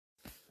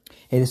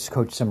Hey, this is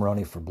Coach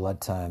Cimarroni for Blood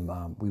Time.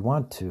 We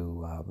want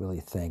to really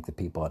thank the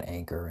people at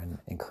Anchor and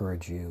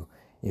encourage you,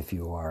 if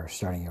you are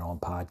starting your own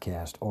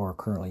podcast or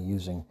currently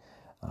using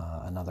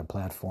another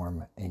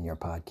platform in your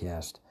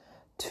podcast,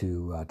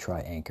 to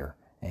try Anchor.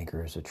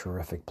 Anchor is a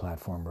terrific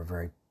platform. We're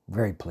very,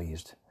 very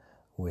pleased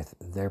with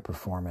their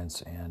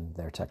performance and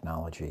their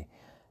technology,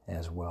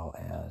 as well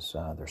as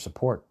their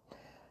support.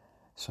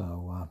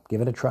 So give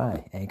it a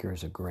try. Anchor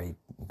is a great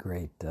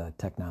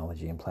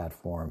technology and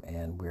platform,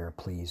 and we're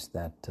pleased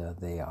that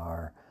they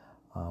are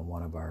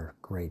one of our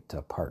great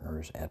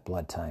partners at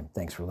Blood Time.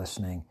 Thanks for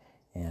listening,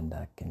 and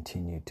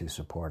continue to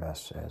support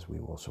us as we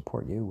will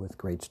support you with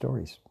great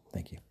stories.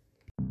 Thank you.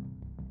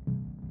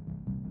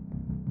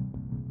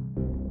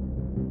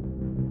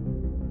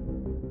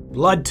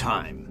 Blood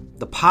Time,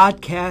 the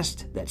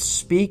podcast that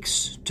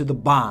speaks to the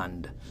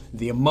bond,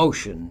 the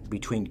emotion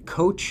between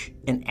coach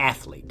and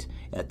athlete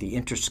at the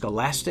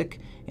interscholastic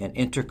and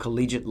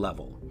intercollegiate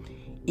level.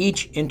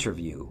 Each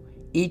interview,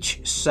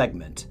 each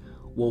segment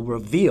will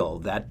reveal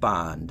that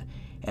bond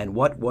and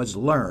what was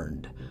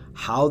learned,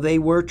 how they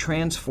were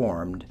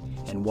transformed,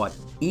 and what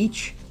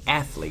each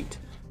athlete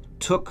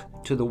took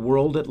to the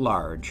world at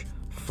large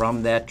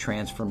from that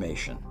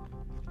transformation.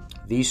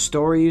 These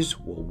stories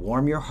will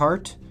warm your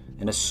heart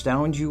and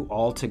astound you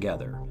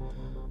altogether.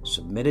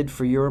 Submitted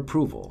for your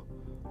approval.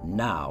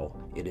 Now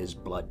it is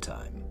Blood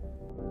Time.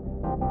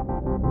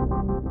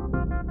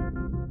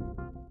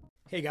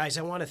 Hey guys,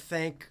 I want to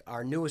thank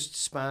our newest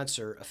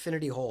sponsor,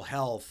 Affinity Whole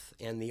Health,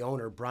 and the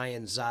owner,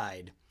 Brian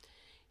Zide.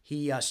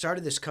 He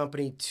started this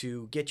company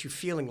to get you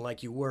feeling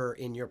like you were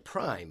in your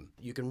prime.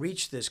 You can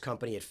reach this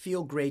company at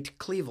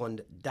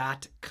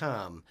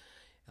feelgreatcleveland.com.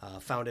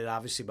 Founded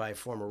obviously by a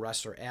former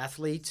wrestler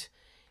athlete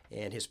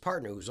and his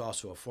partner, who's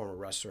also a former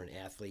wrestler and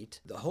athlete.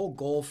 The whole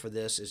goal for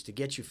this is to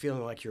get you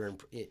feeling like you're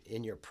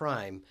in your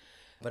prime,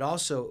 but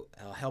also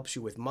helps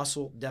you with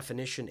muscle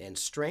definition and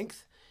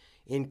strength,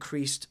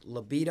 increased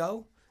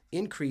libido,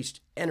 increased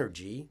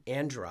energy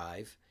and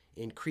drive,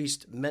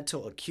 increased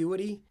mental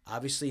acuity,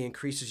 obviously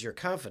increases your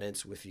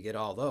confidence if you get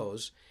all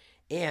those,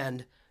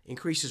 and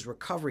increases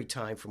recovery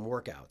time from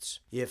workouts.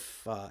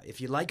 If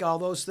you like all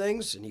those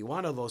things and you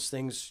want all those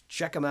things,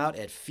 check them out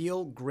at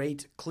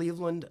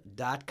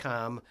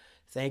feelgreatcleveland.com.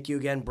 Thank you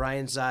again,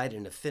 Brian Zide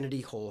and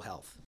Affinity Whole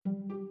Health.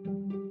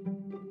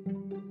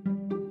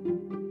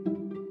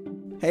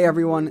 Hey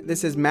everyone,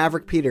 this is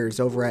Maverick Peters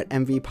over at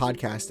MV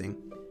Podcasting.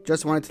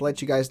 Just wanted to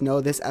let you guys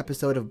know this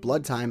episode of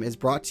Blood Time is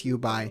brought to you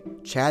by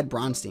Chad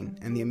Bronstein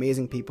and the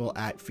amazing people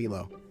at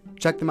Philo.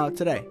 Check them out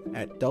today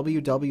at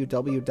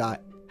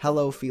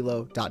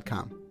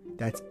www.hellofilo.com.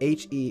 That's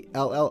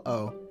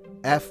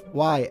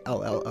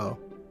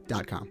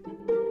HELLOFYLLO.com.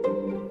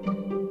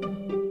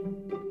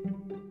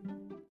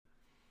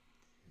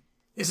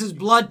 This is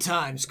Blood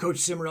Times. Coach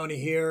Cimarroni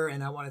here,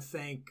 and I want to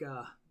thank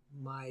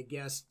my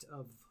guest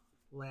of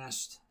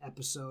last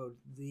episode,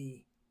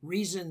 the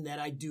reason that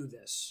I do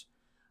this.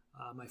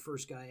 My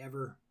first guy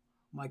ever,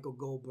 Michael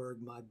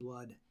Goldberg, my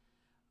blood.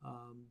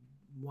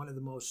 One of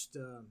the most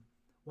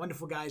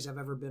wonderful guys I've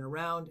ever been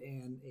around,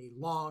 and a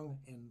long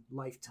and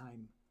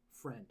lifetime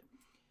friend.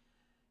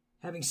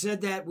 Having said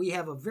that, we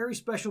have a very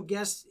special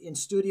guest in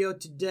studio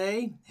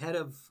today, head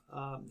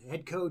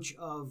coach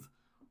of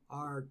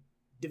our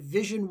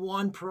Division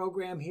I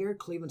program here,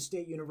 Cleveland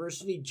State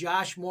University,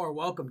 Josh Moore.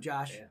 Welcome,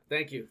 Josh. Yeah,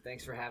 thank you.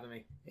 Thanks for having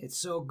me. It's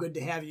so good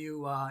to have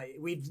you.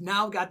 We've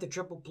now got the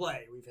triple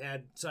play. We've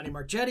had Sonny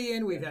Marchetti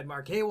in, we've had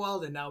Mark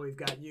Haywald, and now we've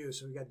got you.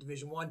 So we've got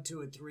Division I,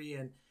 II, and III,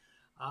 and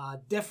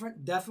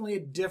definitely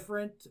a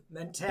different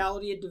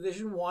mentality at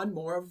Division I,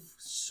 more of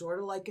sort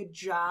of like a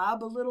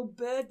job a little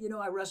bit. You know,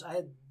 I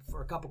had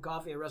for a cup of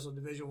coffee, I wrestled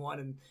Division I,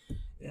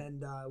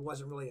 and it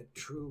wasn't really a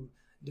true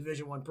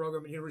Division I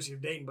program at the University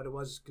of Dayton, but it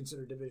was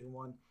considered Division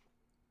I.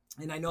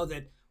 And I know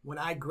that when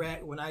I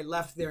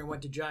left there and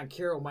went to John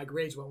Carroll, my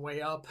grades went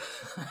way up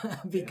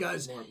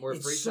because more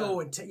it's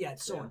so intense. Yeah,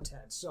 it's so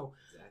intense. So,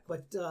 exactly.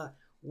 But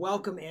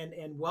welcome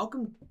and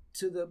welcome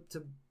to the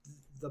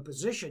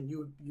position.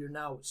 You're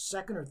now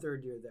second or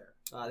third year there.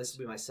 This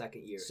will be my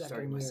second year.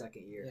 Second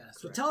year. Yeah.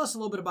 So tell us a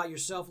little bit about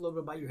yourself, a little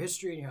bit about your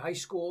history in your high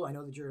school. I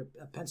know that you're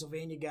a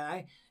Pennsylvania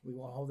guy. We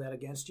won't hold that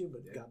against you,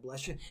 but God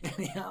bless you.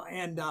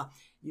 And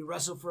you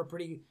wrestled for a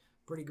pretty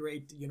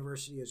great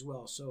university as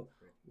well. So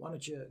why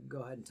don't you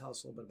go ahead and tell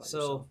us a little bit about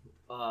yourself?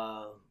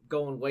 So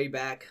going way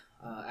back,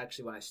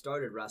 actually when I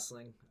started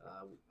wrestling,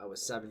 I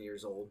was 7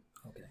 years old.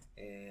 Okay.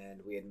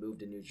 And we had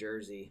moved to New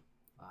Jersey.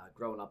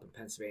 Growing up in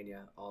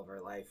Pennsylvania all of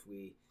our life,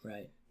 we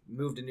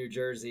moved to New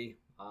Jersey.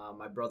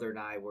 My brother and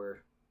I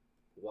were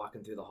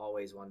walking through the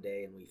hallways one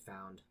day, and we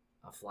found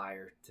a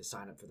flyer to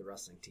sign up for the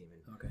wrestling team.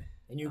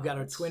 And you've got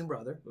a twin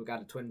brother. We've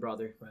got a twin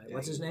brother. Right.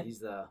 What's his name? He's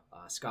the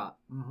Scott.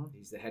 Mm-hmm.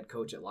 He's the head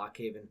coach at Lock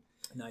Haven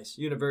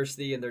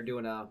University, and they're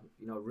doing a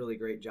really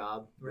great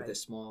job with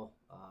this small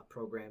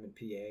program in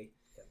PA,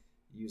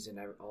 using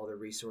all their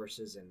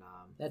resources. And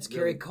that's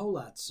Kerry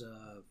Colatz.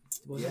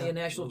 Wasn't he a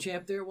national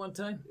champ there at one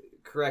time?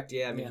 Correct.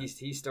 Yeah, I mean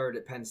he started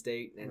at Penn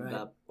State and ended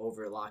up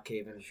over at Lock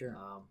Haven,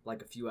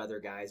 like a few other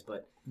guys.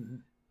 But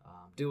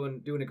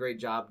doing a great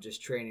job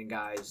just training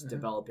guys,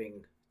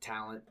 developing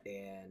talent,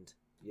 and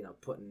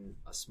putting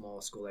a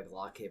small school like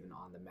Lock Haven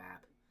on the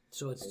map.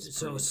 So it's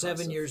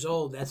 7 years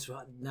old. That's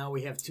what, now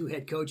we have 2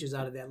 head coaches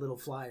out of that little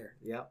flyer.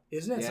 Yeah,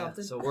 isn't that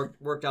something? So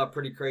worked out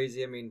pretty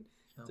crazy. I mean,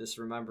 just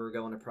remember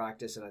going to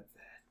practice and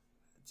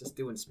just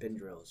doing spin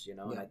drills. And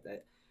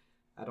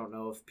I don't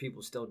know if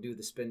people still do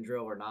the spin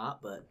drill or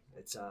not, but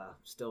it's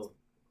still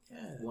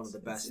one of the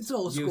best. It's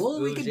old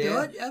school. We can do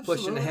it. Absolutely.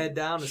 Pushing the head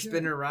down and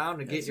spinning around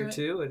and get your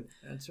 2. And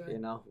that's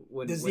right.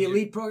 Does the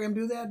elite program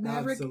do that,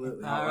 Maverick?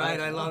 Absolutely. All right,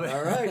 I love it.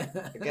 All right.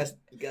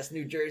 I guess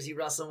New Jersey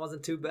wrestling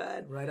wasn't too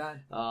bad. Right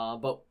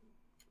on. But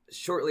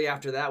shortly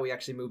after that, we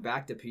actually moved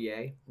back to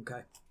PA.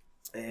 Okay.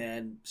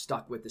 And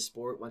stuck with the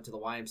sport. Went to the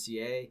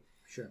YMCA.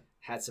 Sure.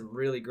 Had some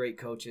really great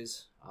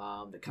coaches.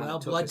 That kind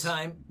of took blood us,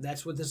 time.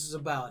 That's what this is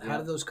about. How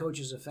do those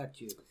coaches affect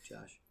you,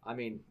 Josh? I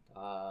mean,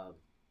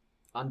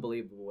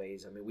 unbelievable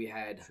ways. I mean, we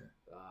had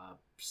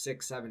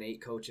 6, 7,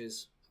 8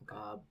 coaches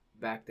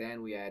back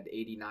then. We had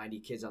 80, 90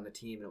 kids on the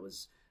team, and it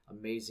was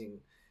amazing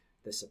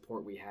the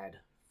support we had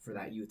for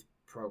that youth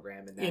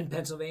program. And in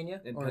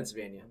Pennsylvania?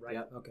 Pennsylvania, right.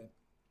 Yep. Okay.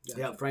 Gotcha.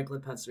 Yeah,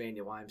 Franklin,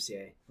 Pennsylvania,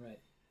 YMCA. Right.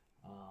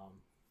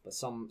 But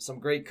some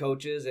great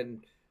coaches,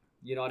 and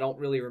I don't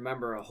really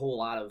remember a whole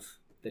lot of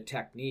the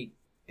technique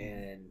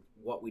and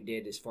what we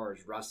did as far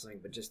as wrestling,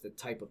 but just the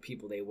type of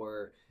people they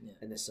were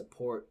and the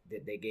support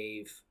that they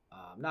gave.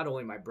 Not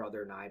only my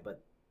brother and I,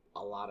 but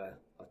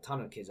a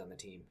ton of kids on the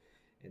team,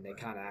 and they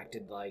kind of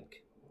acted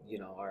like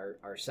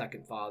our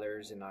second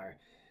fathers, and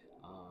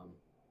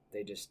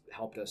they just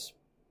helped us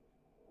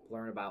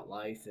learn about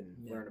life and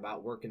learn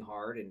about working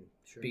hard and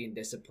being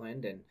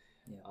disciplined, and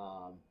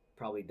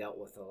probably dealt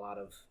with a lot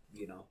of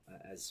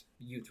as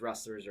youth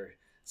wrestlers are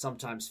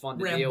sometimes fun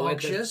to deal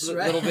with. It's a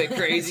little bit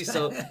crazy,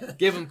 so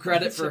give them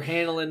credit for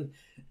handling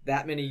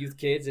that many youth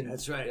kids, and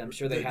that's right. I'm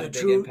sure they had a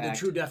big impact. The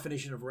true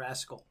definition of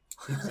rascal.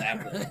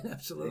 Exactly.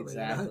 Absolutely.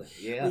 Exactly.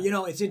 Yeah.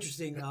 Well, it's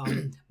interesting,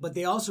 but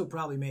they also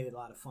probably made it a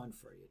lot of fun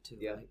for you too.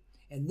 Yeah. Right?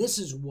 And this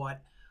is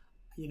what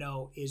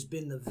has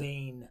been the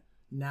vein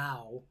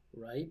now,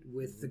 right?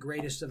 With the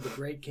greatest of the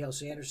great, Cale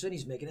Sanderson,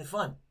 he's making it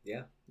fun.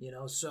 Yeah.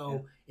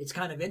 So it's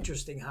kind of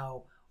interesting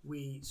how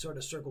we sort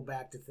of circle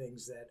back to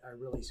things that are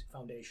really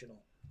foundational.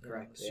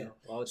 Correct. Yeah.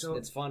 Well,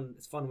 it's fun.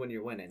 It's fun when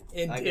you're winning.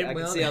 I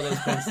can see how those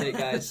Penn State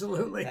guys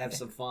absolutely have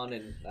some fun,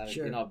 and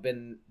I've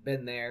been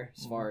there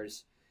as far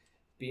as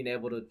being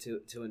able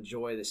to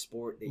enjoy the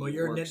sport that you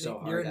work so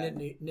hard at.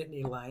 You're a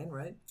Nittany Lion,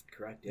 right?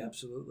 Correct. Yeah.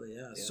 Absolutely.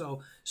 Yeah.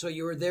 So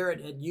you were there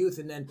at youth,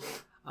 and then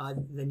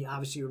you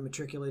obviously were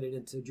matriculated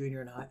into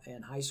junior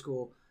and high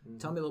school. Mm-hmm.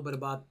 Tell me a little bit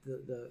about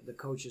the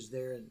coaches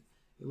there, and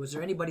was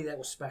there anybody that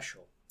was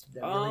special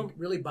that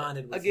really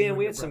bonded with you? Again,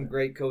 we had some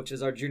great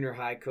coaches. Our junior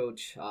high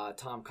coach,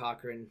 Tom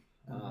Cochran,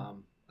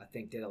 I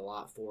think did a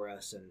lot for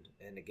us,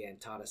 and again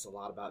taught us a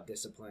lot about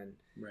discipline.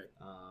 Right.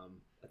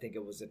 I think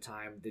it was the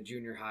time, the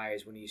junior high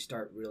is when you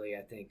start really,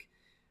 I think,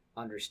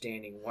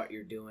 understanding what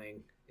you're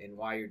doing and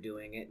why you're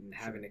doing it, and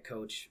having a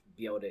coach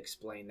be able to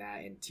explain that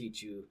and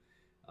teach you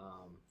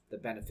the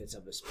benefits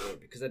of the sport.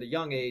 Because at a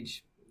young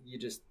age, you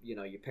just,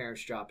 your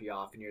parents drop you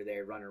off and you're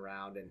there running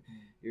around and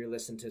you're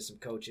listening to some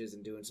coaches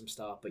and doing some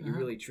stuff, but you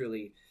really,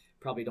 truly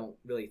probably don't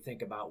really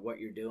think about what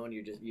you're doing.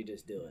 You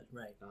just do it.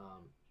 Right.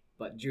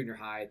 But junior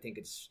high, I think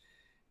it's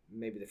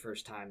maybe the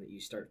first time that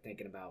you start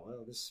thinking about,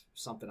 well, this is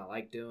something I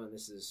like doing.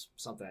 This is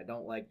something I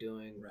don't like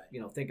doing.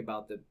 Right. Think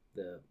about the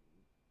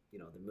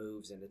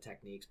moves and the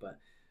techniques. But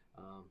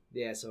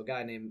so a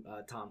guy named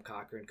Tom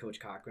Cochran, Coach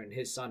Cochran,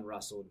 his son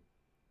wrestled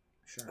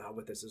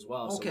with us as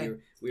well. Okay. So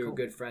we were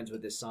good friends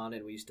with his son,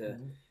 and we used to,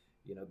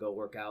 go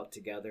work out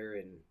together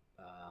and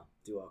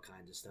do all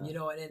kinds of stuff.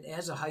 And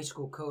as a high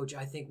school coach,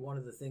 I think one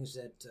of the things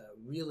that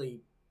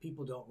really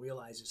people don't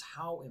realize is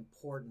how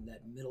important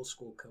that middle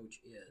school coach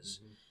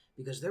is. Mm-hmm.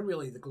 Because they're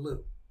really the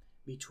glue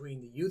between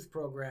the youth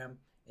program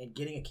and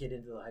getting a kid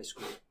into the high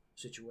school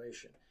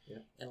situation. Yeah.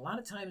 And a lot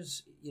of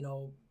times,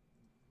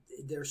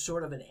 they're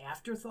sort of an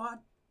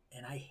afterthought.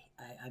 And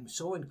I'm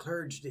so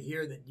encouraged to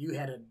hear that you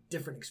had a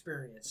different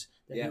experience,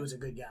 that he was a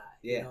good guy.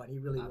 Yeah. And he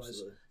really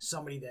Absolutely. was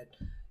somebody that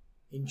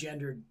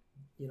engendered,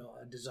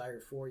 a desire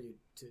for you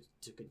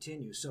to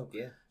continue.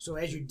 So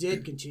as you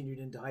did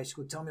continue into high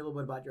school, tell me a little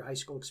bit about your high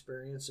school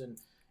experience and,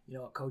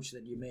 a coach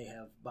that you may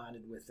have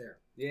bonded with there.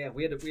 Yeah,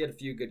 we had a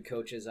few good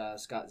coaches.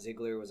 Scott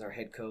Ziegler was our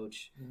head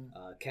coach.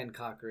 Mm-hmm. Ken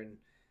Cochran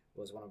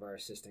was one of our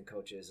assistant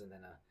coaches, and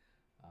then a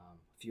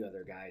few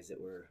other guys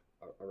that were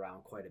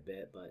around quite a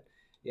bit. But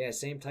yeah,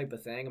 same type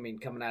of thing. I mean,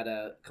 coming out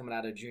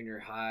of junior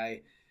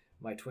high,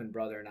 my twin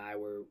brother and I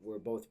were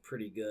both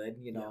pretty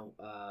good.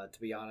 To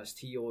be honest,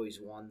 he always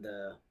won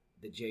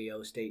the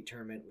JO state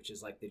tournament, which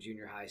is like the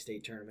junior high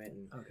state tournament.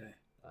 And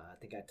I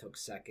think I took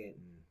second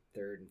and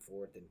third and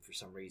fourth, and for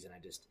some reason I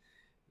just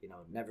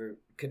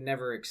could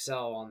never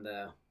excel on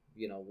the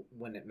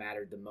when it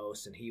mattered the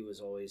most, and he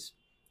was always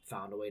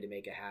found a way to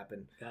make it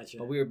happen. Gotcha.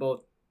 But we were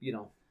both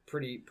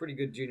pretty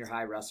good junior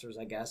high wrestlers,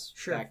 I guess,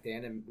 back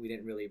then, and we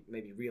didn't really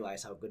maybe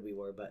realize how good we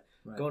were. But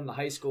going to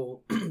high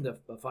school, the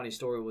funny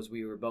story was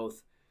we were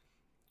both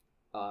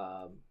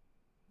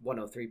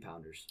 103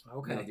 pounders.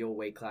 Okay. The old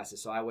weight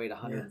classes. So I weighed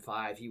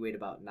 105. He weighed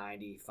about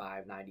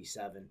 95,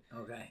 97.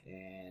 Okay.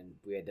 And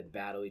we had to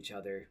battle each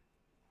other.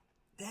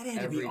 That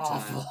had to be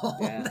awful.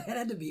 Yeah. That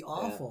had to be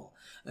awful.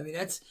 Yeah. I mean,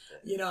 that's,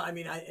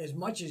 as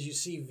much as you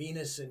see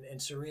Venus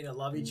and Serena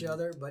love each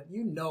other, but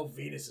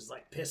Venus is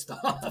like pissed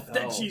off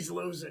that she's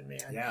losing, man.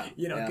 Yeah.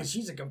 Because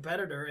she's a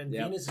competitor and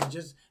Venus is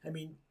just,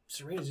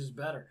 Serena's just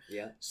better.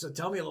 Yeah. So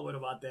tell me a little bit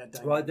about that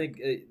dynamic. Well, I think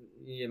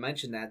you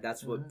mentioned that.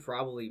 That's what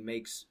probably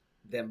makes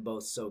them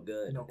both so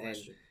good. No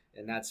question.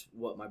 And that's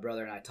what my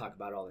brother and I talk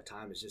about all the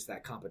time, is just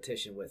that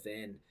competition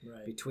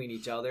between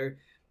each other.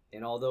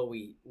 And although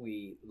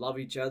we love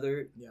each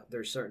other,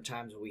 there's certain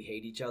times when we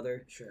hate each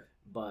other. Sure.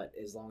 But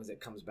as long as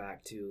it comes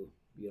back to,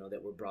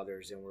 that we're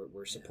brothers and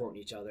we're supporting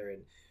each other.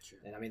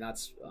 And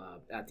that's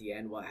at the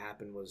end what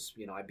happened was,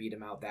 I beat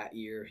him out that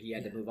year. He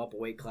had to move up a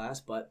weight class,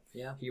 but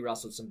he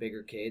wrestled some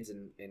bigger kids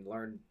and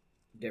learned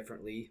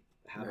differently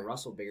how to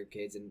wrestle bigger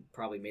kids, and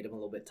probably made him a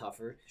little bit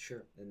tougher.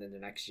 Sure. And then the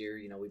next year,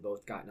 we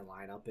both got in a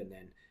lineup and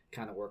then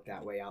kind of worked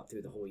that way out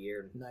through the whole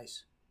year.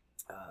 Nice.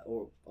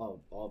 Or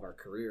all of our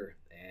career,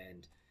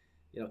 and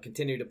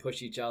continue to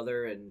push each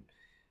other and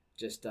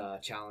just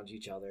challenge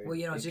each other. Well,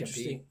 it's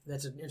interesting.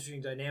 That's an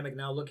interesting dynamic.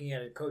 Now, looking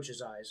at it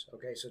coach's eyes.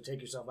 Okay, so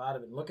take yourself out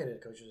of it and look at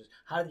it coach's eyes.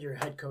 How did your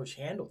head coach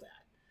handle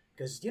that?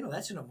 Because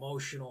that's an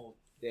emotional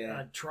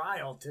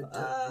trial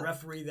to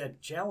referee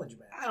that challenge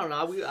match. I don't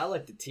know. I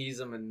like to tease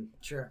them and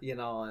sure,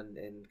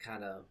 and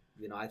kind of.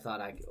 I thought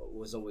I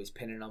was always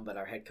pinning them, but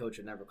our head coach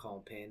would never call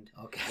him pinned.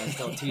 Okay, I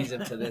still tease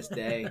him to this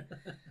day.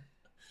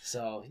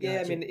 So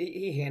gotcha.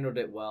 He handled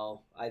it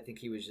well. I think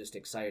he was just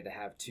excited to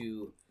have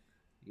two,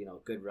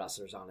 good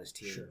wrestlers on his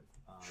team.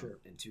 Sure.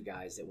 And two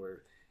guys that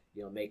were,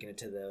 making it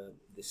to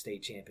the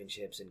state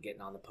championships and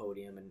getting on the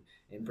podium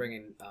and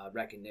bringing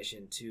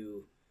recognition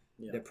to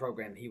the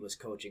program he was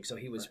coaching. So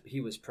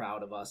he was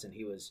proud of us, and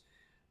he was,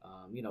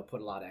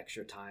 put a lot of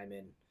extra time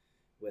in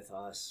with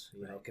us,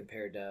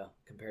 compared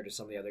to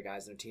some of the other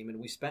guys on the team. And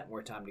we spent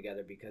more time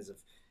together because of,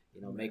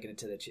 making it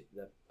to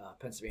the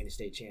Pennsylvania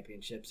State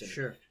Championships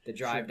and the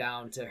drive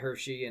down to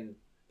Hershey and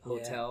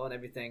hotel and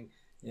everything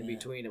in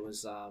between. It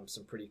was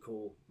some pretty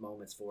cool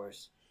moments for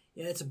us.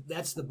 Yeah,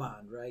 that's the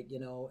bond, right?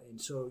 And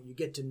so you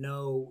get to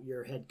know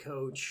your head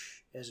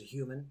coach as a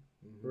human,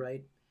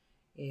 right?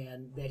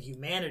 And that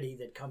humanity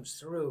that comes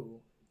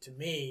through, to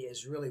me,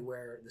 is really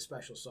where the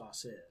special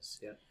sauce is.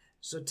 Yeah.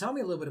 So tell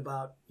me a little bit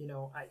about,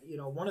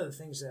 one of the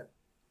things that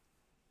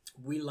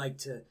we like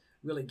to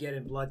really get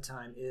in Blood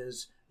Time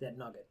is that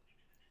nugget.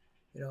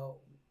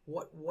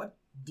 What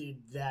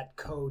did that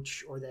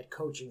coach or that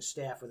coaching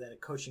staff or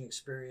that coaching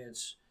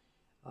experience,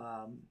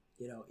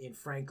 in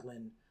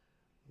Franklin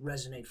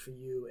resonate for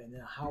you? And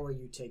then how are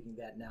you taking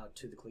that now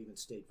to the Cleveland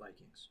State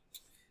Vikings?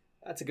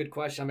 That's a good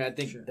question. I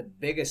think the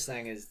biggest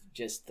thing is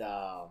just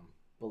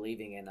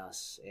believing in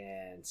us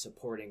and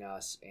supporting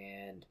us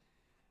and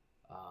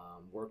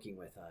working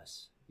with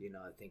us.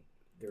 I think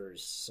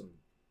there's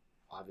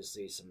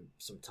obviously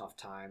some tough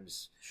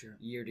times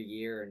year to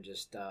year, and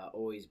just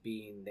always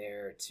being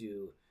there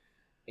to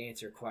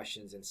answer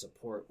questions and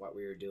support what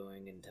we were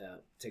doing and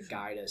to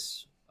guide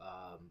us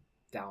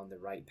down the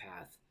right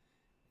path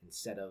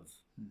instead of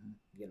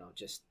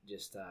just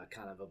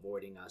kind of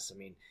avoiding us.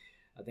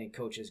 I think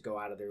coaches go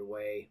out of their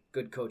way.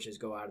 Good coaches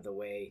go out of the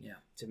way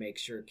to make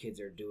sure kids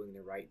are doing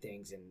the right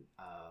things, and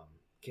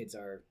kids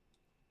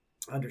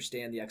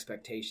understand the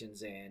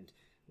expectations, and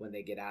when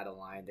they get out of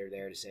line, they're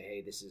there to say,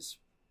 hey, this is,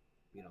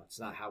 it's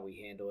not how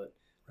we handle it.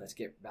 Let's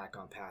get back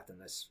on path and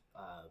let's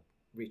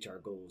reach our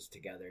goals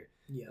together.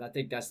 Yeah. And I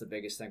think that's the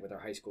biggest thing with our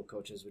high school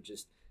coaches, which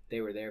is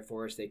they were there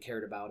for us. They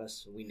cared about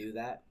us. We knew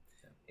that.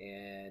 Yeah.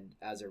 And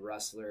as a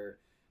wrestler,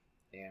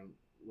 and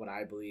what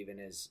I believe in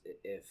is,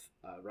 if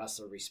a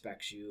wrestler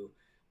respects you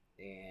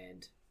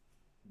and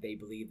they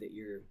believe that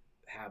you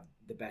have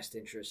the best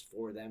interest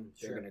for them,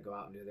 they're going to go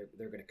out and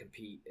they're going to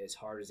compete as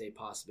hard as they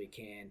possibly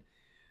can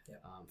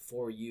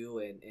for you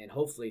and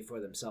hopefully for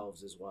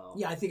themselves as well.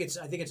 Yeah, I think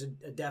it's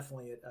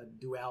definitely a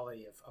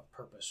duality of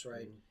purpose,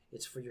 right? Mm-hmm.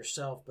 It's for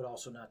yourself, but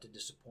also not to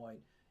disappoint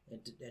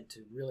and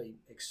to really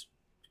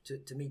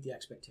to meet the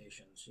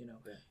expectations,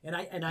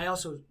 Yeah. And I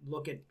also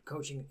look at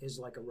coaching as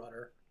like a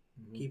rudder.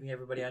 Mm-hmm. Keeping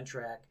everybody on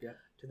track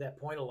to that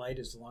point of light,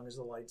 as long as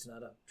the light's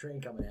not a train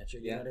coming at you.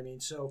 You know what I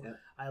mean? So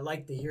I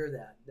like to hear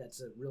that.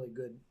 That's a really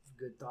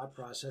good thought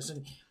process.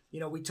 And,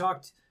 we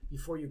talked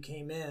before you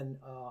came in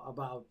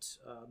about,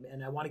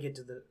 and I want to get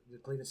to the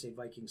Cleveland State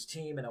Vikings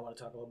team, and I want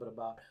to talk a little bit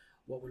about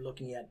what we're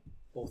looking at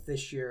both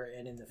this year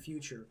and in the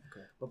future.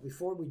 Okay. But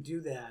before we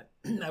do that,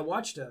 I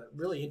watched a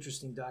really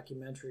interesting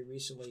documentary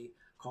recently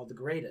called The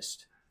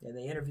Greatest. And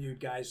they interviewed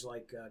guys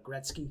like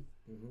Gretzky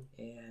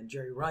and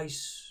Jerry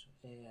Rice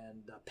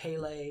and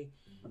Pele,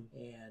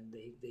 and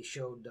they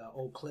showed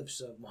old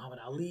clips of Muhammad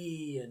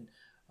Ali, and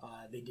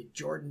they did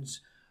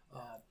Jordan's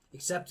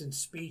acceptance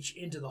speech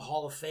into the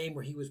Hall of Fame,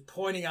 where he was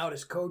pointing out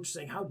his coach,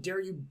 saying, "How dare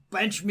you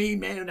bench me,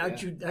 man?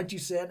 Aren't you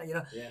said?"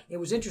 It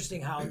was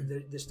interesting how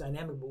this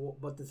dynamic.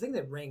 But the thing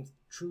that rang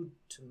true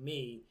to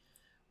me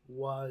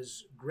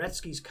was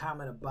Gretzky's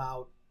comment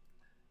about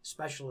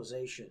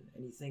specialization,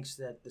 and he thinks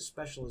that the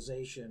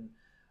specialization,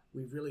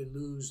 we really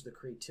lose the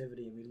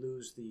creativity and we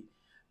lose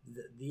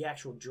the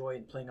actual joy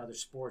in playing other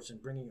sports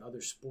and bringing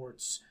other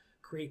sports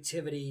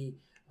creativity,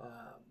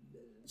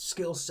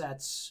 skill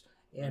sets,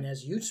 and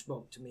as you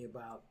spoke to me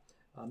about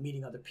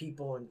meeting other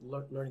people and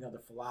learning other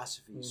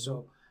philosophies.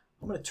 So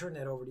I'm going to turn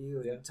that over to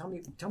you. Yeah.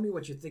 Tell me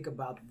what you think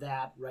about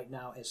that right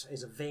now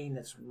as a vein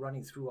that's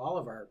running through all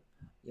of our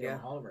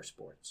all of our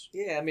sports.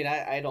 Yeah, I mean,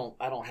 I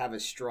don't have a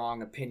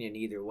strong opinion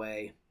either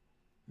way.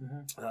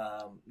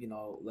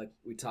 Like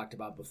we talked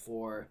about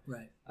before,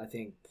 right? I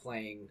think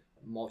playing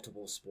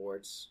multiple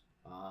sports,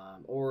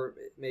 or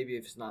maybe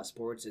if it's not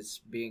sports, it's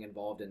being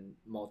involved in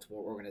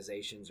multiple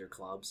organizations or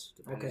clubs,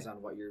 depends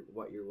on what you're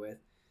with.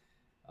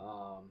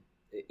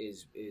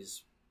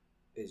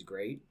 Is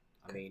great.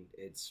 I mean,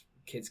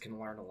 kids can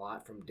learn a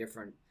lot from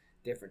different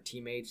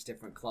teammates,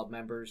 different club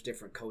members,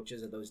 different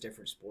coaches of those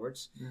different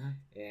sports.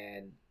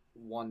 And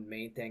one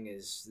main thing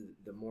is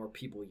the more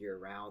people you're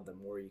around, the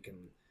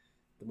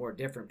more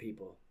different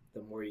people,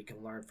 the more you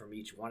can learn from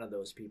each one of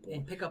those people.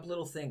 And pick up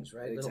little things,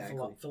 right? Exactly.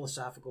 Little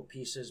philosophical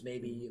pieces,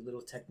 maybe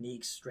little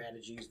techniques,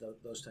 strategies,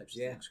 those types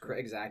of things.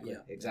 Yeah,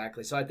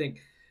 exactly. So I think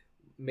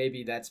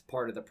maybe that's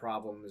part of the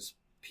problem is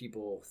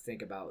people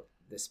think about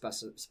the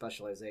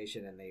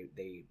specialization and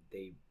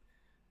they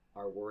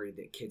are worried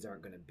that kids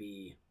aren't going to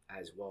be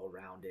as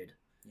well-rounded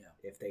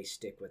if they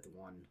stick with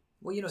one.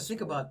 Well,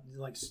 think about,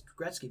 like,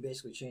 Gretzky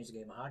basically changed the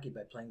game of hockey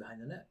by playing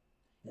behind the net.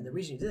 And the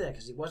reason he did that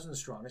because he wasn't the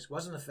strongest,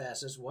 wasn't the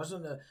fastest,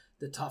 wasn't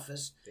the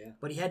toughest,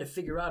 but he had to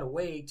figure out a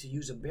way to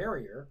use a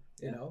barrier,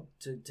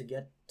 to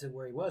get to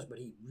where he was. But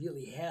he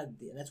really had,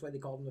 and that's why they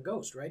called him the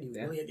Ghost, right? He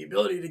really had the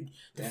ability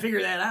to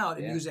figure that out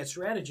and use that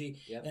strategy.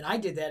 Yeah. And I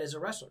did that as a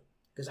wrestler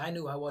because I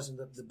knew I wasn't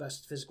the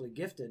best physically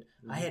gifted.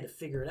 I had to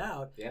figure it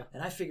out,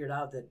 and I figured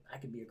out that I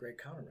could be a great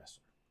counter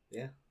wrestler.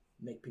 Yeah.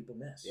 Make people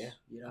miss.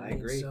 Yeah, I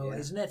agree. So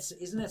isn't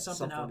that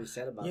something to be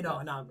said about that?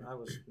 And I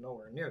was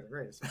nowhere near the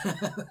greatest.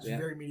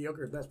 Very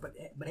mediocre at best.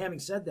 But having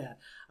said that,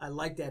 I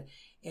like that.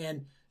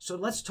 And so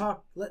let's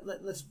talk.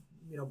 Let's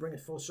bring it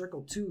full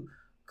circle to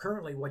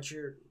currently what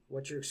you're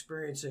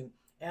experiencing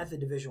at the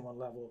Division I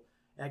level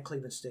at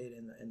Cleveland State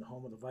in the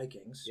home of the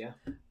Vikings. Yeah.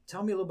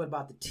 Tell me a little bit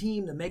about the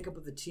team, the makeup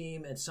of the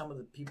team, and some of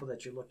the people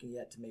that you're looking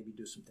at to maybe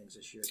do some things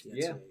this year at the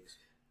NCAAs.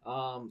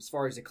 As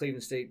far as the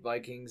Cleveland State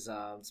Vikings,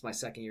 it's my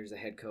second year as a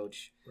head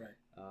coach. Right.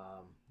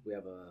 We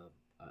have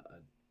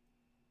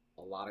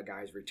a lot of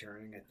guys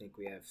returning. I think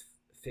we have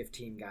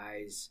 15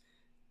 guys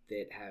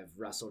that have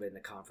wrestled in the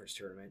conference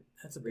tournament.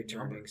 That's a big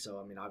returning. Number. So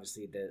I mean,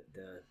 obviously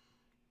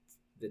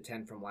the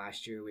 10 from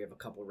last year, we have a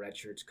couple red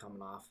shirts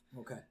coming off.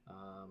 Okay.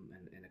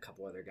 And a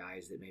couple other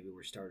guys that maybe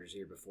were starters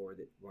year before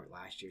that weren't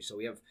last year. So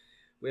we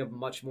have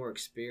much more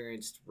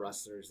experienced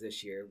wrestlers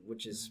this year,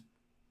 which is.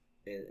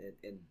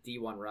 And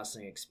D1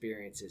 wrestling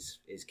experience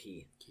is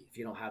key. If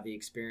you don't have the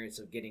experience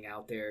of getting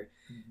out there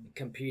and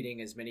competing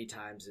as many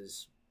times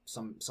as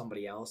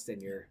somebody else, then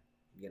you're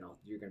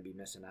going to be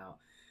missing out.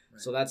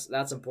 Right. So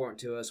that's important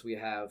to us. We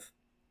have,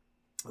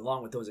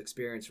 along with those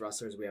experienced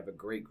wrestlers, we have a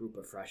great group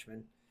of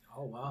freshmen.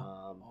 Oh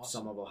wow! Awesome.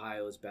 Some of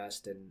Ohio's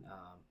best, and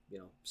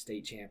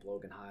state champ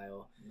Logan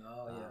Heil.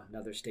 Oh yeah.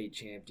 Another state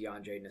champ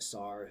DeAndre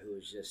Nassar, who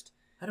is just.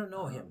 I don't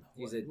know him.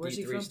 He's a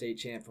D3 state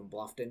champ from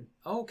Bluffton.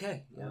 Oh,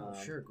 okay. Yeah,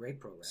 sure.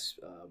 Great program.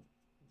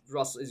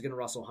 He's going to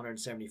wrestle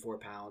 174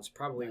 pounds,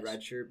 probably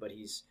redshirt, but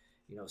he's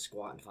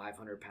squatting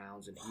 500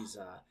 pounds, and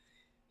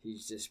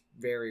he's just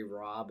very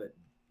raw, but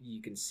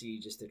you can see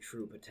just the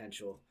true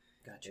potential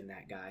in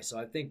that guy. So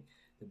I think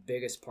the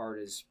biggest part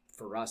is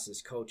for us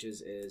as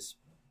coaches is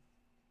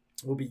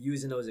we'll be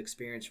using those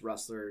experienced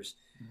wrestlers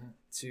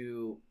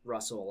to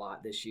wrestle a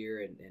lot this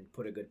year and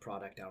put a good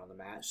product out on the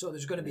mat. So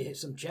there's going to be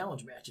some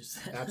challenge matches.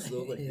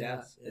 Absolutely,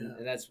 yes. And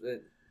that's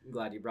I'm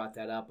glad you brought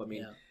that up. I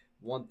mean,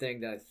 one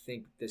thing that I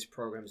think this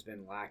program's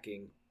been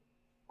lacking,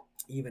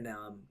 even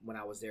when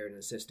I was there as an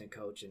assistant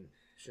coach, and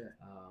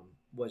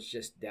was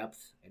just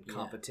depth and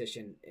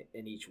competition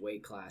in each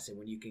weight class. And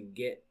when you can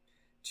get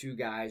 2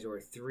 guys or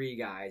 3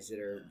 guys that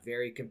are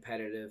very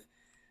competitive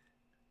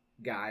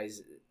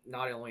guys,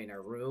 not only in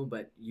our room,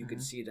 but you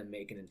could see them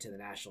making it to the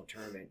national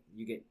tournament.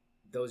 You get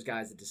those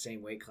guys at the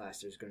same weight class,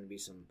 there's going to be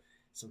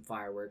some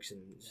fireworks,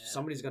 and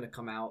somebody's going to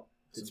come out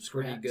that's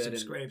pretty good. Some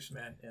scrapes,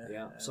 man.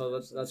 Yeah. So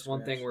that's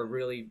one thing we're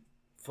really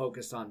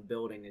focused on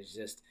building is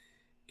just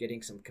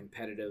getting some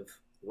competitive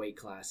weight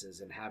classes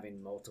and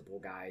having multiple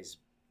guys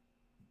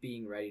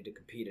being ready to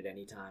compete at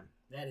any time.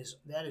 That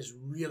is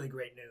really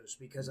great news,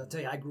 because I'll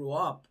tell you, I grew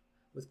up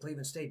with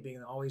Cleveland State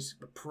being always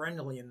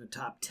perennially in the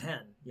top 10,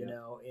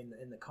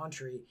 in the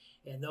country.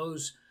 And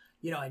those,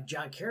 and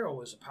John Carroll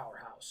was a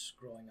powerhouse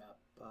growing up.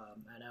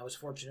 And I was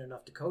fortunate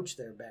enough to coach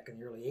there back in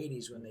the early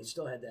 80s when they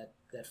still had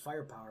that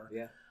firepower.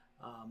 Yeah.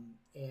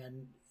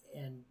 And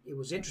it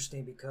was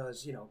interesting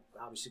because,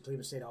 obviously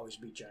Cleveland State always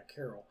beat John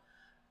Carroll.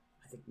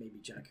 I think maybe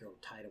John Carroll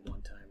tied at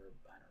one time, or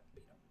I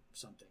don't know,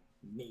 something,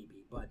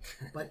 maybe. But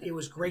it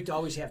was great to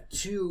always have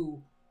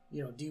 2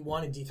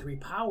 D1 and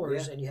D3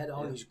 powers, and you had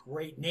all these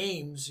great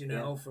names,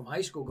 from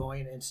high school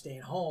going and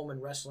staying home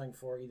and wrestling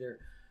for either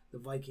the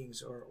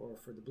Vikings or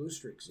for the Blue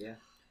Streaks. Yeah.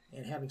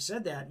 And having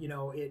said that,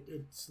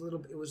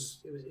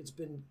 it's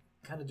been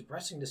kind of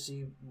depressing to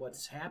see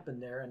what's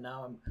happened there, and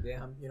now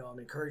I'm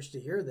encouraged to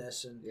hear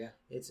this, and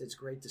it's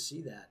great to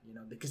see that,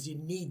 because you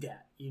need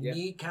that. You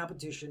need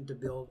competition to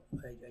build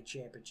a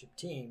championship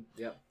team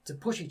to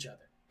push each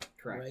other.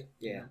 Correct. Right?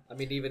 Yeah. I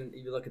mean, even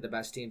if you look at the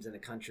best teams in the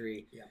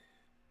country,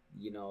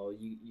 you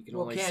can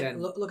only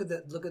send. Look at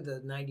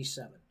the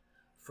 '97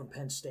 from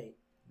Penn State,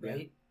 right?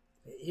 Yeah.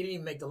 He didn't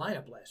even make the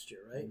lineup last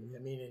year, right? Mm-hmm. I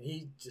mean, and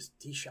he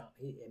shone.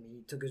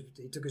 He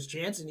took his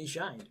chance and he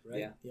shined,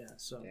 right? Yeah.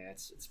 So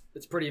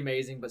it's pretty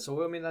amazing. But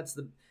so I mean, that's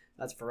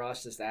for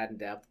us, just adding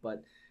depth,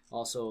 but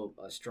also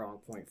a strong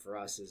point for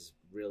us is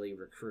really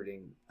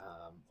recruiting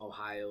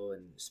Ohio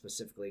and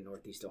specifically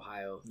Northeast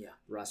Ohio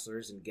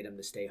wrestlers and get them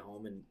to stay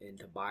home and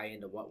to buy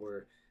into what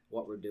we're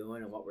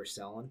doing and what we're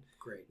selling.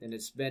 Great. And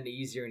it's been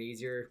easier and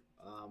easier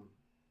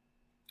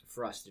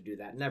for us to do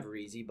that. Never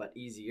easy, but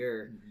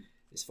easier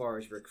as far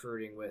as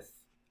recruiting with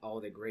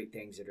all the great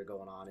things that are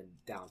going on in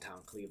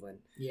downtown Cleveland.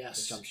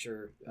 Yes. Which I'm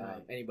sure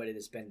anybody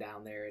that's been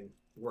down there and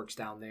works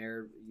down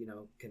there,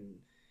 can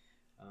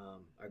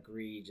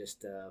agree.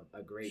 Just a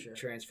great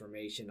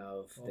transformation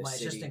of the my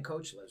city. assistant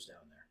coach lives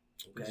down there.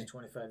 Okay. He's a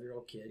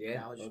 25-year-old kid,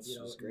 college,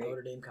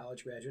 Notre Dame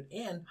college graduate,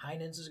 and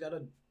Heinen's has got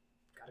a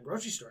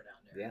grocery store down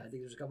there. Yeah. I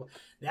think there's a couple.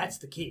 That's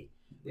the key.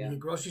 When you get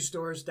grocery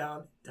stores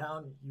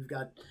downtown, you've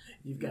got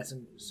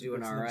some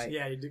doing all right.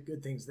 Yeah, you do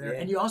good things there,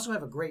 and you also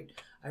have I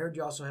heard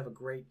you also have a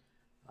great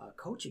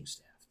coaching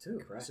staff too.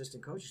 Correct.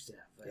 Assistant coaching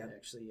staff.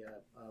 Actually,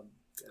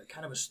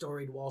 kind of a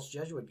storied Walsh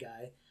Jesuit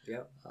guy.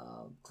 Yep.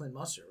 Clint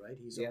Musser, right?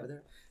 He's over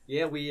there.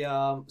 Yeah, we.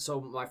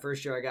 So my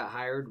first year I got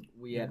hired,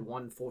 we had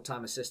one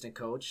full-time assistant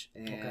coach,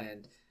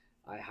 and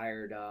I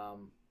hired a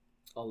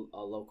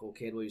local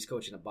kid. He was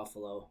coaching at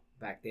Buffalo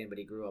back then, but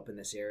he grew up in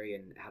this area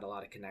and had a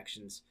lot of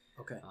connections.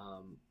 Okay.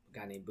 A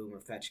guy named Boomer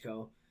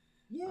Fetchko.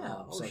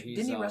 Yeah. So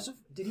didn't he wrestle?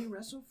 Did he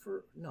wrestle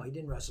for? No, he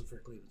didn't wrestle for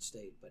Cleveland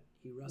State, but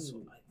he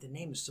wrestled. The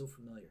name is so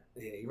familiar.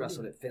 Yeah, he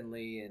wrestled at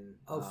Findlay and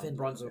Findlay,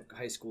 Brunswick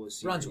High School his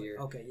senior year.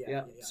 Okay.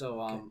 Yeah.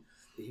 So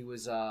he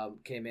was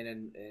came in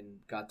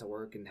and got to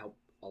work and helped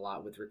a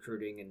lot with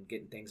recruiting and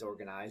getting things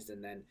organized.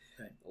 And then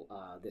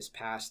this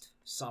past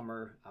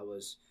summer, I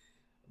was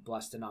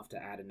blessed enough to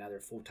add another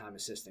full-time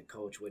assistant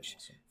coach, which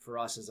for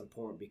us is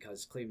important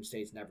because Cleveland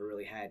State's never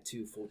really had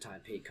two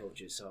full-time paid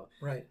coaches. So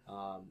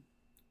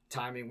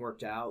timing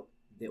worked out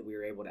that we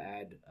were able to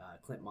add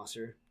Clint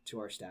Musser to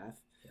our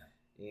staff.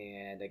 Yeah.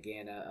 And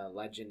again, a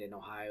legend in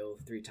Ohio,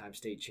 3-time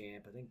state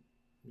champ. I think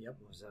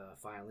was a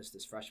finalist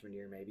his freshman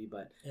year maybe,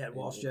 but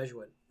Walsh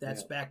Jesuit.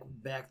 That's back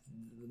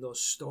those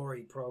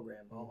storied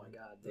program. Oh my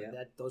God,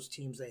 those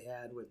teams they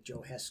had with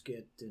Joe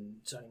Heskett and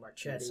Sonny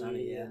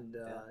Marchetti and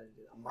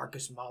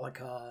Marcus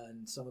Malika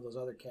and some of those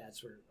other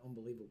cats were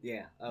unbelievable.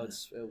 Yeah,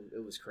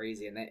 it was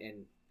crazy, and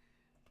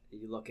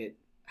you look at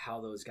how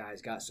those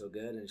guys got so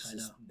good, and it's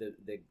just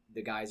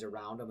the guys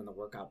around them and the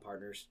workout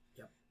partners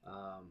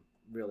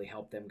really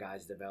helped them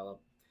guys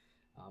develop.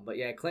 But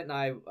Clint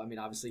and I mean,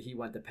 obviously he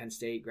went to Penn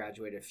State,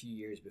 graduated a few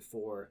years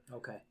before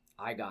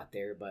I got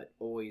there, but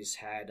always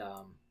had,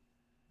 a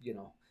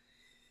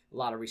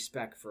lot of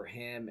respect for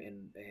him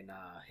and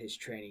his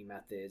training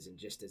methods and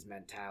just his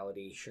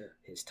mentality,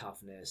 his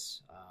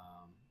toughness.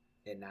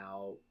 And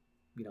now,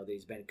 that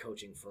he's been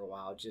coaching for a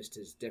while, just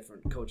his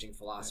different coaching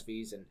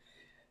philosophies and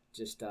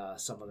just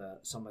some of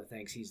the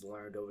things he's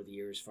learned over the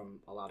years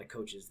from a lot of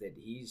coaches that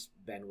he's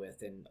been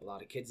with and a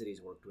lot of kids that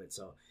he's worked with.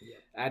 So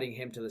adding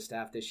him to the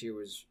staff this year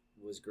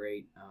was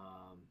great.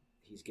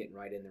 He's getting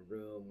right in the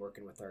room,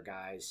 working with our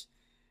guys.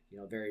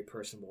 Very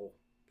personable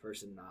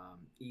person,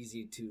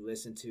 easy to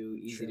listen to,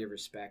 easy to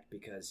respect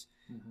because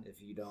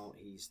if you don't,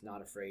 he's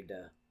not afraid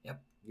to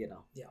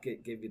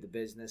give you the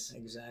business.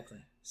 Exactly.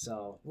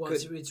 So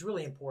it's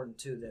really important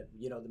too that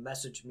the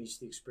message meets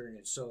the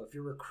experience. So if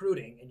you're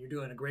recruiting and you're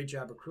doing a great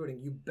job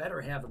recruiting, you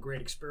better have a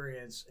great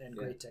experience and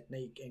great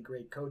technique and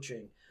great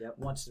coaching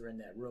once they're in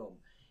that room.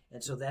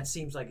 And so that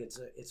seems like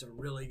it's a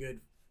really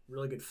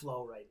good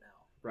flow right now.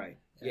 Right.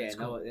 Yeah.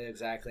 Cool. No.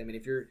 Exactly. I mean,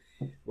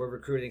 we're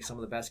recruiting some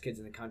of the best kids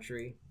in the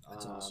country.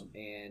 That's awesome.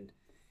 And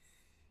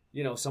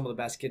some of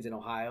the best kids in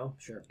Ohio.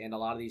 Sure. And a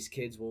lot of these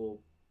kids will,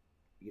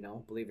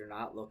 believe it or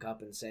not, look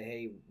up and say,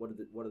 "Hey, what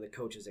are the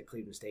coaches at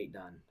Cleveland State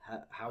done?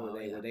 How were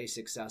they? Yeah. Were they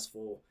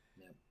successful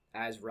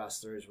as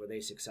wrestlers? Were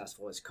they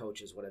successful as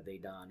coaches? What have they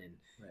done?" And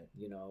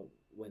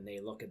when they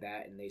look at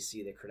that and they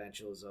see the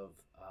credentials of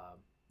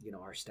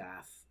our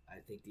staff, I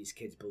think these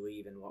kids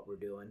believe in what we're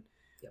doing.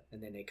 Yep.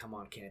 And then they come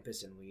on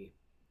campus and we,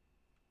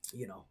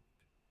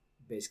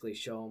 basically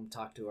show them,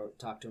 talk to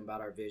them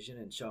about our vision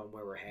and show them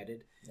where we're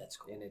headed. That's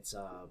cool. And it's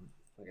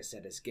like I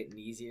said, it's getting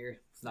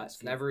easier.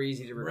 It's never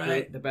easy to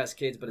recruit the best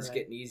kids, but it's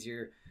getting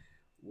easier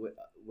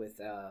with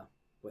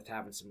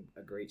having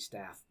a great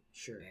staff.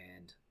 Sure.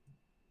 And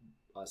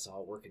us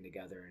all working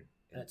together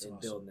and awesome.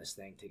 building this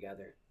thing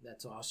together.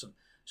 That's awesome.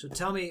 So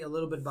tell me a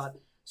little bit about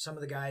some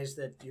of the guys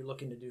that you're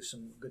looking to do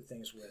some good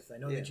things with. I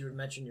know that you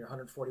mentioned your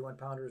 141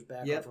 pounder is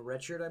back off a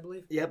red shirt, I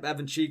believe. Yep,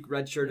 Evan Cheek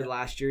redshirted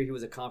last year. He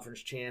was a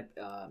conference champ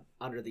in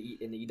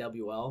the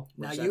EWL.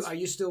 Now are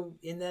you still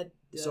in that?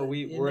 So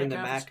we're in the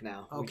MAC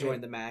now. Okay. We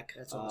joined the MAC.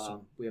 That's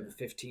awesome. We have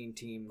a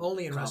 15-team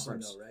only in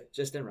conference. wrestling though, right?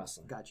 Just in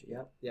wrestling. Gotcha.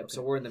 Yep. Okay.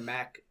 So we're in the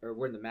MAC, or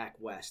we're in the MAC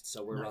West.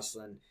 So we're Nice.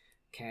 wrestling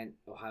Kent,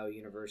 Ohio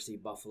University,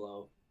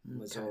 Buffalo,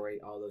 Missouri,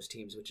 all those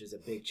teams, which is a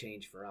big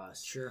change for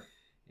us. Sure.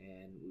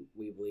 And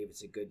we believe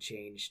it's a good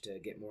change to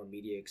get more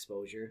media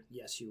exposure.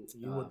 Yes, you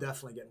will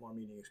definitely get more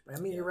media exposure.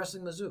 I mean, you're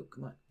wrestling Mizzou.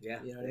 Come on. Yeah,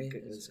 you know what I mean?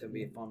 It's going to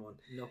be a fun one.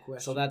 No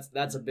question. So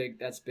that's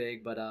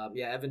big. But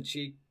Evan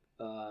Cheek,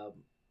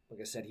 like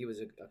I said, he was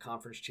a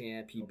conference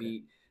champ. He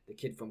beat the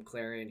kid from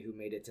Clarion who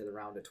made it to the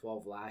round of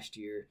 12 last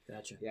year.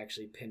 Gotcha. He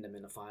actually pinned him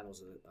in the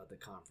finals of the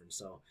conference.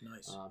 So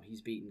nice.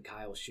 He's beaten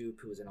Kyle Shoup,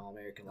 who was an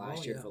All-American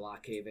last year for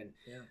Lock Haven.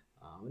 Yeah.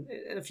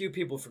 And a few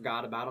people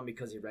forgot about him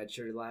because he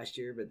redshirted last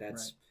year, but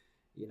that's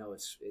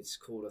it's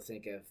cool to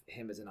think of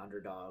him as an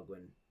underdog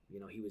when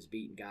he was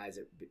beating guys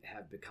that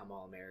have become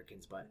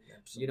All-Americans. But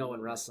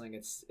in wrestling,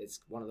 it's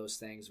one of those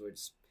things where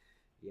it's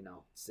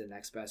the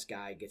next best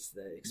guy gets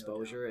the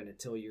exposure, and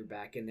until you're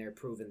back in there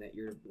proving that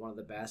you're one of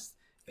the best,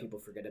 people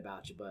forget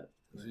about you. But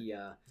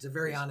it's a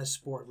very honest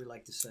sport, we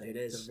like to say. It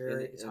is.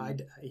 It's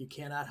you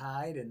cannot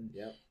hide, and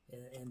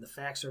the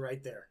facts are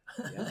right there.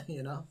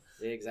 Yeah.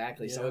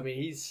 Exactly. Yeah. So I mean,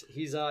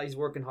 he's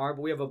working hard,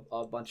 but we have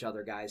a bunch of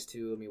other guys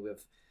too. I mean, we have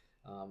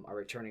our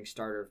returning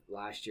starter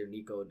last year,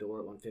 Nico Adore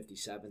at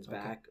 157's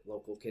back,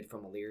 local kid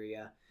from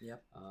Elyria.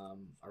 Yep.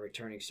 Our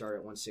returning starter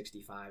at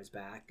 165 is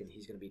back, and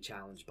he's going to be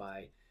challenged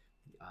by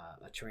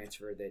a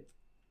transfer that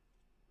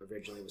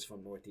originally was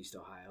from Northeast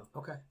Ohio.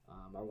 Okay.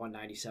 Our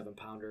 197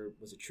 pounder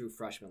was a true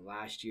freshman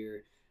last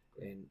year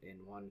and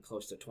won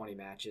close to 20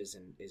 matches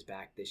and is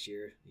back this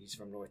year. He's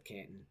from North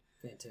Canton.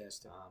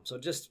 Fantastic. So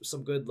just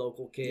some good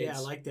local kids. Yeah, I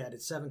like that.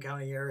 It's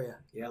 7-county area.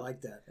 Yeah, I like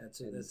that. That's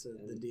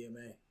the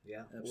DMA.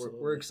 Yeah,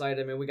 we're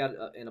excited. I mean, we got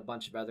and a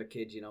bunch of other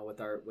kids.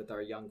 With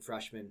our young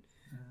freshman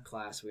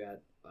class, we had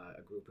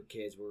a group of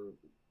kids. We're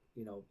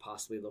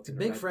possibly looking. It's a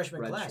big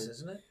freshman class,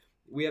 isn't it?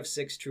 We have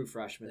 6 true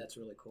freshmen. That's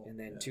really cool. And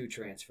then 2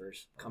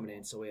 transfers coming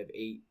in, so we have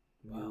 8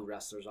 new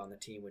wrestlers on the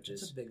team, which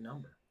is a big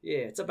number. Yeah,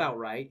 it's about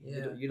right.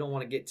 Yeah. You don't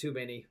want to get too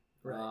many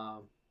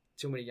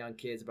young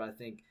kids, but I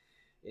think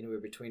anywhere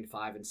between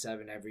 5 and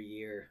 7 every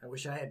year. I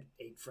wish I had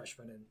 8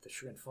 freshmen in the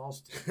Chagrin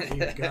Falls team. I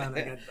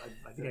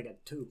think I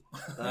got 2.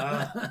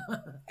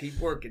 Keep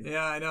working.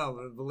 Yeah, I know.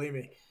 But believe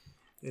me,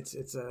 it's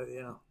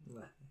a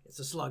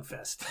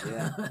slugfest.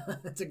 Yeah,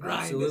 it's a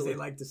grind, absolutely, as they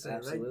like to say.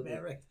 Absolutely.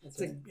 Right?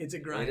 It's a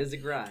grind. It is a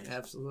grind.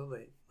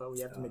 Absolutely, but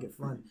we have to make it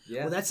fun.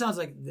 Yeah. Well, that sounds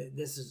like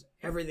this is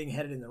everything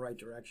headed in the right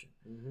direction.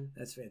 Mm-hmm.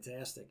 That's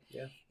fantastic.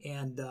 Yeah.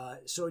 And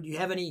so, do you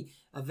have any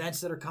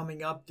events that are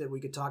coming up that we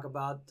could talk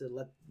about to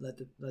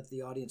let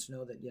the audience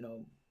know that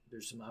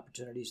there's some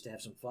opportunities to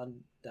have some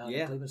fun down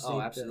in Cleveland State?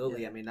 Oh,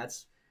 absolutely. I mean,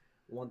 that's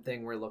one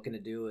thing we're looking to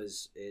do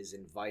is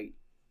invite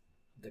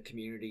the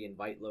community,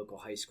 invite local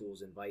high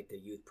schools, invite the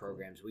youth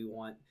programs. We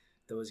want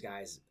those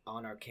guys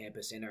on our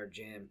campus, in our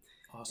gym,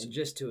 and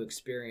just to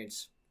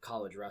experience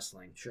college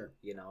wrestling. Sure.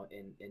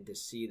 And to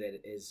see that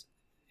it's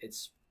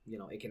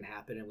it can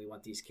happen, and we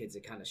want these kids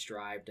to kind of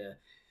strive to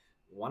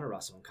want to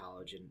wrestle in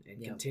college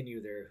and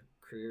continue their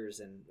careers.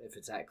 And if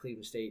it's at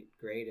Cleveland State,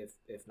 great.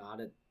 If not,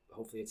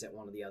 hopefully it's at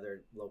one of the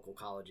other local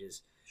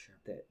colleges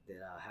that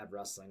have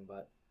wrestling.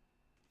 But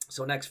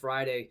so next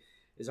Friday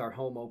is our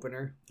home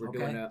opener. We're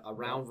doing a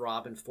round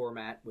robin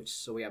format,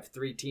 so we have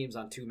 3 teams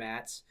on 2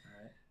 mats.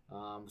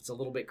 All right. It's a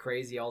little bit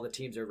crazy. All the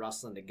teams are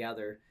wrestling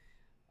together,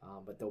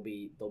 but there'll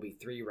be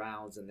 3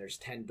 rounds, and there's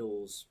 10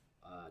 duels,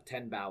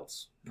 10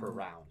 bouts per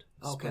round,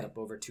 split up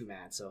over 2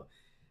 mats. So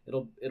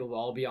it'll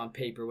all be on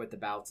paper with the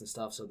bouts and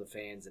stuff, so the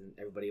fans and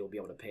everybody will be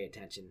able to pay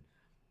attention.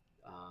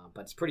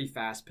 But it's pretty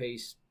fast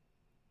paced.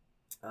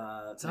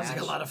 Sounds like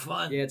a lot of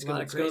fun. Yeah, it's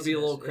going to be a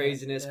little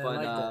craziness,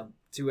 but like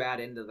to add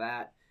into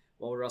that.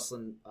 Well, we're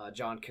wrestling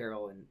John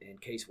Carroll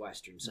and Case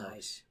Western, so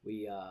nice.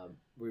 We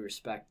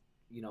respect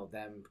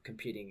them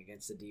competing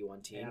against the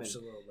D1 team.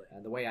 Absolutely.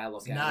 And the way I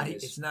look at it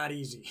is it's not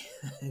easy.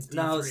 it's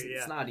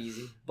not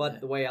easy.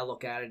 But the way I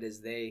look at it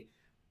is they,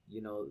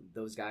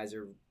 those guys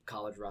are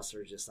college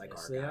wrestlers just like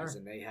our guys,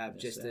 and they have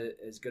just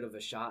as good of a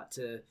shot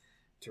to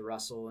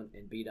wrestle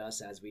and beat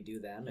us as we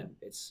do them. And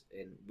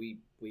we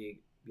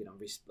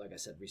like I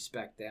said,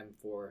 respect them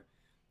for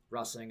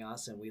wrestling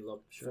us, and we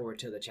look forward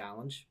to the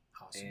challenge.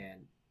 Awesome.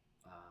 And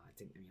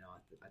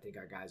I think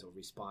our guys will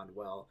respond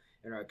well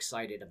and are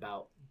excited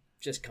about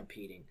just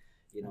competing.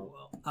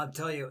 Well, I'll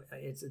tell you,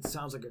 it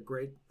sounds like a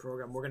great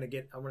program. I'm going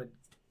to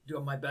do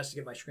my best to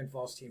get my Chagrin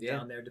Falls team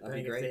down there,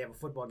 depending if they have a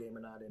football game or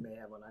not. They may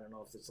have one. I don't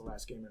know if it's the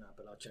last game or not,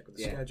 but I'll check with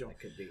the schedule. It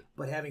could be.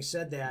 But having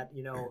said that,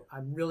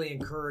 I'm really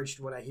encouraged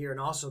what I hear, and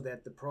also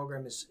that the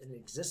program is in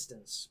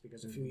existence,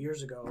 because a few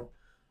years ago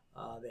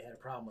they had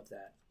a problem with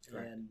that.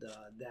 Correct. And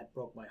that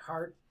broke my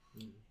heart.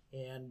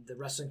 And the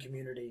wrestling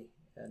community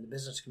and the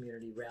business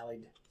community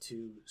rallied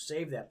to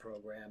save that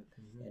program,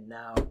 and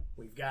now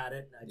we've got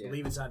it. I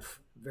believe it's on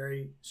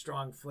very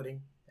strong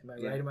footing. Am I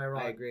right? Am I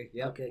wrong? I agree.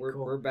 Yeah. Okay,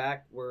 cool. We're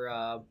back.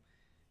 We're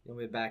we've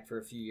been back for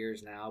a few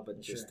years now,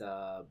 but just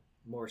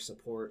more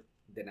support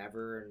than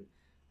ever. And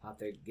I have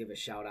to give a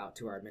shout out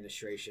to our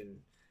administration.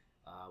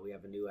 We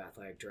have a new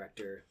athletic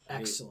director, a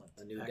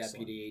new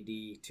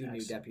deputy AD, two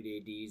new deputy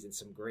ADs, and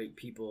some great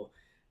people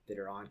that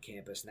are on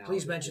campus now.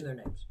 Please mention their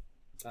names.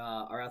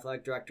 Our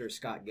athletic director is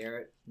Scott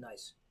Garrett.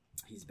 Nice.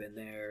 He's been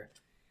there,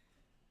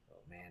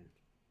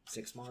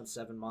 6 months,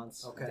 7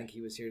 months. Okay. I think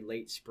he was here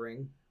late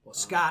spring. Well,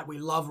 Scott, we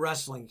love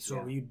wrestling,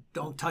 so you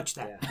don't touch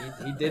that.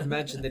 Yeah, he did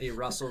mention that he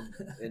wrestled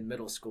in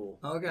middle school.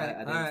 Okay. I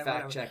didn't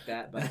fact check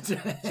that, but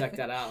check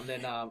that out. And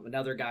then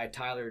another guy,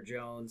 Tyler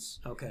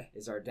Jones,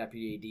 is our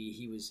deputy AD.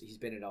 He's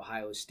been at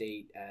Ohio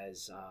State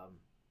as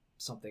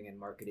something in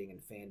marketing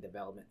and fan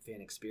development,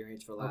 fan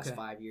experience for the last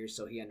 5 years,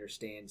 so he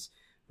understands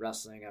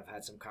wrestling. I've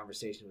had some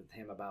conversation with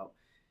him about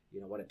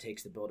what it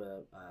takes to build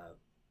a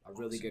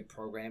really good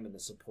program and the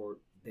support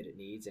that it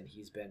needs, and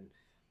he's been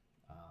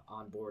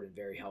on board and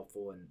very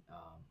helpful, and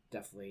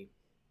definitely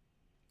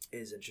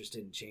is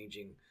interested in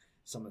changing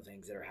some of the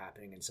things that are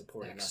happening and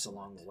supporting us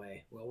along the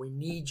way. Well, we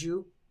need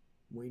you.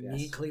 We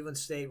need Cleveland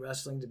State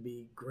wrestling to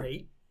be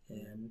great,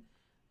 and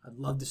I'd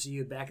love to see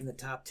you back in the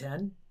top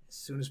 10 as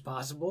soon as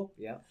possible.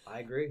 Yeah, I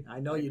agree. I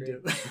know you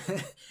do.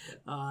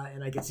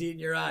 And I can see it in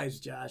your eyes,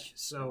 Josh.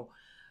 So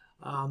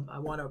I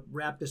want to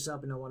wrap this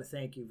up, and I want to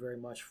thank you very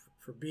much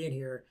for being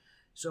here.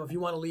 So if you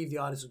want to leave the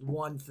audience with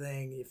one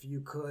thing, if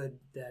you could,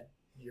 that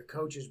your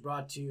coach has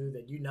brought to you,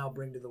 that you now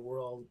bring to the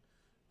world,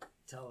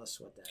 tell us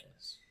what that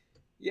is.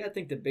 Yeah, I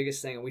think the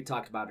biggest thing, and we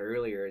talked about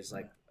earlier, is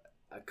like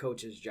a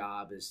coach's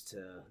job is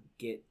to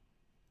get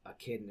a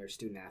kid and their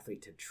student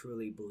athlete to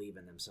truly believe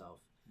in themselves.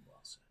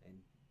 Well said.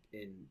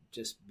 And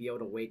just be able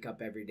to wake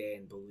up every day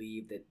and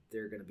believe that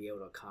they're going to be able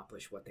to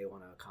accomplish what they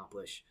want to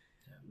accomplish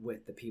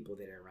with the people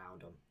that are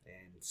around them.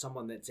 And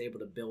someone that's able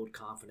to build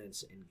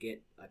confidence and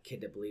get a kid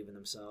to believe in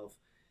themselves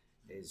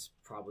is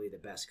probably the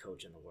best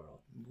coach in the world.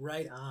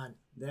 Right on.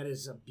 That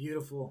is a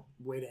beautiful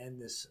way to end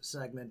this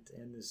segment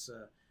and this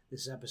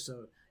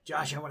episode.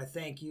 Josh, I want to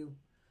thank you.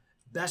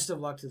 Best of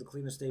luck to the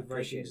Cleveland State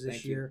Vikings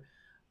this year.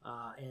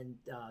 And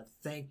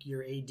thank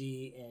your AD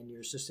and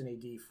your assistant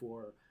AD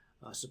for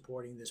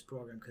supporting this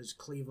program, because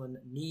Cleveland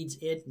needs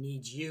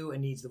needs you,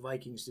 and needs the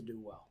Vikings to do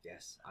well.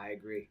 Yes, I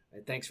agree.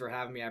 And thanks for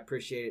having me. I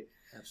appreciate it.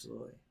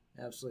 Absolutely.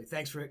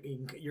 Thanks for,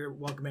 you're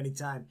welcome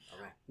anytime.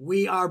 All right.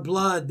 We are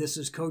Blood. This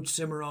is Coach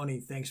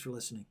Cimoroni. Thanks for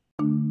listening.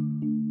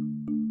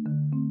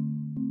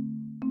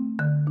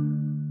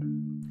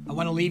 I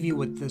want to leave you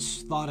with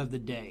this thought of the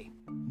day.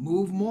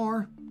 Move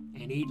more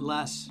and eat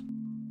less.